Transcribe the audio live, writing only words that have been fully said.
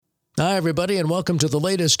Hi, everybody, and welcome to the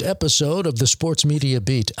latest episode of the Sports Media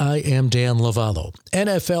Beat. I am Dan Lovallo.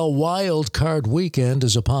 NFL Wildcard Weekend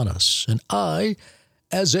is upon us, and I,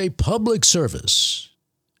 as a public service,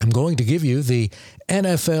 am going to give you the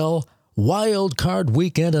NFL Wildcard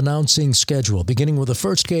Weekend announcing schedule, beginning with the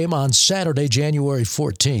first game on Saturday, January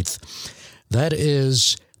 14th. That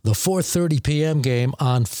is the 4:30 p.m. game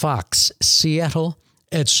on Fox, Seattle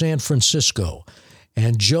at San Francisco.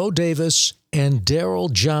 And Joe Davis and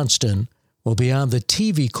Daryl Johnston will be on the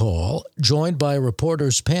TV call, joined by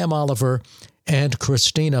reporters Pam Oliver and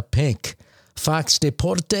Christina Pink. Fox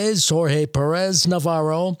Deportes, Jorge Perez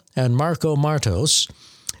Navarro, and Marco Martos.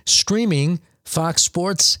 Streaming Fox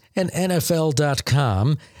Sports and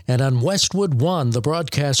NFL.com. And on Westwood One, the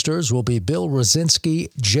broadcasters will be Bill Rosinski,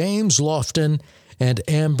 James Lofton, and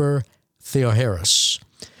Amber Theoharis.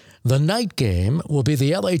 The night game will be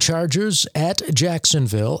the LA Chargers at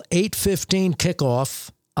Jacksonville, 8:15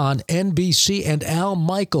 kickoff on NBC, and Al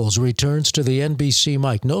Michaels returns to the NBC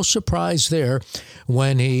mic. No surprise there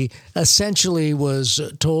when he essentially was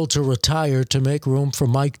told to retire to make room for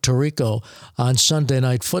Mike Tirico on Sunday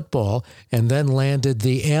Night Football and then landed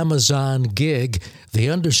the Amazon gig. The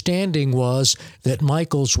understanding was that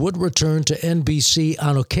Michaels would return to NBC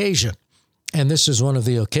on occasion. And this is one of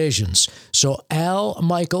the occasions. So Al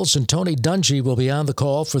Michaels and Tony Dungy will be on the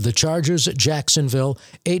call for the Chargers at Jacksonville,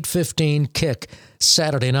 8:15 kick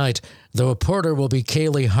Saturday night. The reporter will be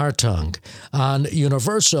Kaylee Hartung. On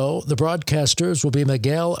Universo, the broadcasters will be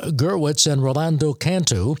Miguel Gurwitz and Rolando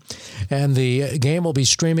Cantu. And the game will be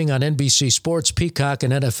streaming on NBC Sports, Peacock,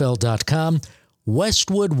 and NFL.com.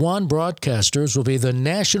 Westwood One broadcasters will be the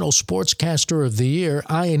National Sportscaster of the Year,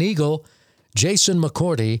 Ian Eagle, Jason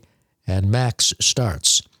McCourty, and Max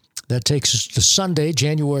Starts. That takes us to Sunday,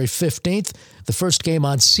 January 15th. The first game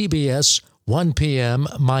on CBS, 1 p.m.,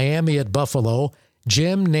 Miami at Buffalo.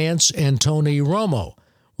 Jim Nance and Tony Romo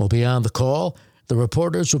will be on the call. The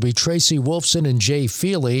reporters will be Tracy Wolfson and Jay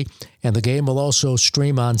Feely, and the game will also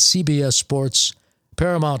stream on CBS Sports,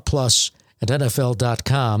 Paramount Plus, and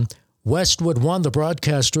NFL.com. Westwood One, the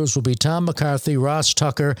broadcasters will be Tom McCarthy, Ross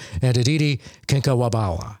Tucker, and Aditi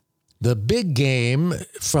Kinkawabala. The big game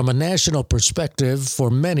from a national perspective for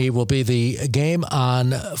many will be the game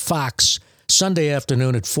on Fox Sunday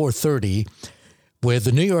afternoon at 4:30 with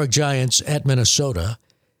the New York Giants at Minnesota.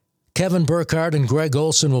 Kevin Burkhardt and Greg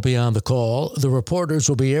Olson will be on the call. The reporters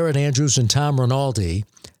will be Aaron Andrews and Tom Rinaldi.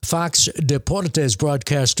 Fox Deportes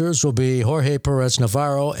broadcasters will be Jorge Perez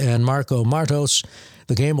Navarro and Marco Martos.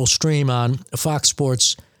 The game will stream on Fox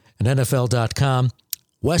Sports and NFL.com.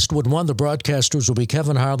 Westwood One, the broadcasters will be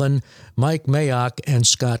Kevin Harlan, Mike Mayock, and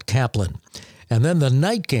Scott Kaplan. And then the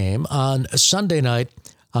night game on Sunday night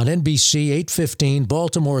on NBC, 8:15,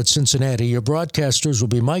 Baltimore at Cincinnati. Your broadcasters will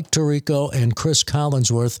be Mike Tirico and Chris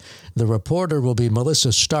Collinsworth. The reporter will be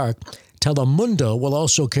Melissa Stark. Telemundo will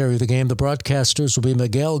also carry the game. The broadcasters will be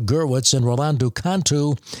Miguel Gurwitz and Rolando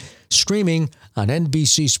Cantu. Streaming on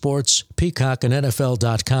NBC Sports, Peacock, and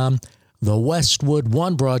NFL.com. The Westwood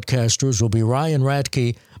One broadcasters will be Ryan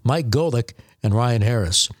Radke, Mike Golick, and Ryan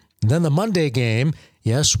Harris. And then the Monday game,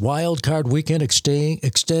 yes, Wild Card Weekend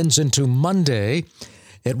extends into Monday.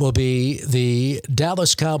 It will be the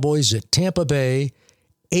Dallas Cowboys at Tampa Bay.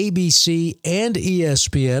 ABC and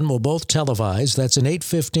ESPN will both televise. That's an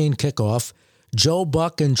 8:15 kickoff. Joe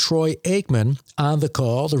Buck and Troy Aikman on the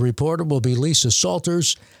call. The reporter will be Lisa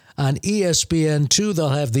Salters. On ESPN2, they'll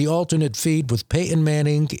have the alternate feed with Peyton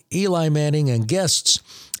Manning, Eli Manning, and guests.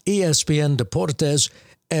 ESPN Deportes,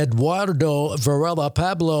 Eduardo Varela,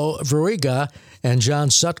 Pablo Veriga, and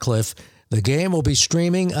John Sutcliffe. The game will be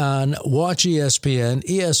streaming on Watch ESPN,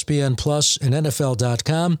 ESPN Plus, and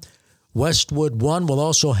NFL.com. Westwood One will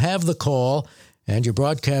also have the call, and your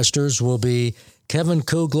broadcasters will be Kevin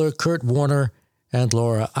Kugler, Kurt Warner, and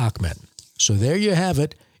Laura Achman. So there you have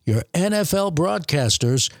it. Your NFL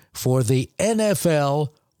broadcasters for the NFL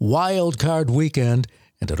Wildcard Weekend,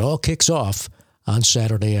 and it all kicks off on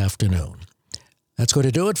Saturday afternoon. That's going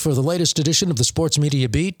to do it for the latest edition of the Sports Media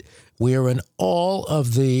Beat. We are in all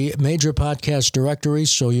of the major podcast directories,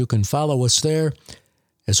 so you can follow us there.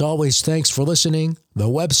 As always, thanks for listening. The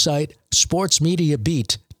website,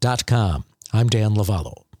 sportsmediabeat.com. I'm Dan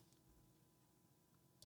Lovallo.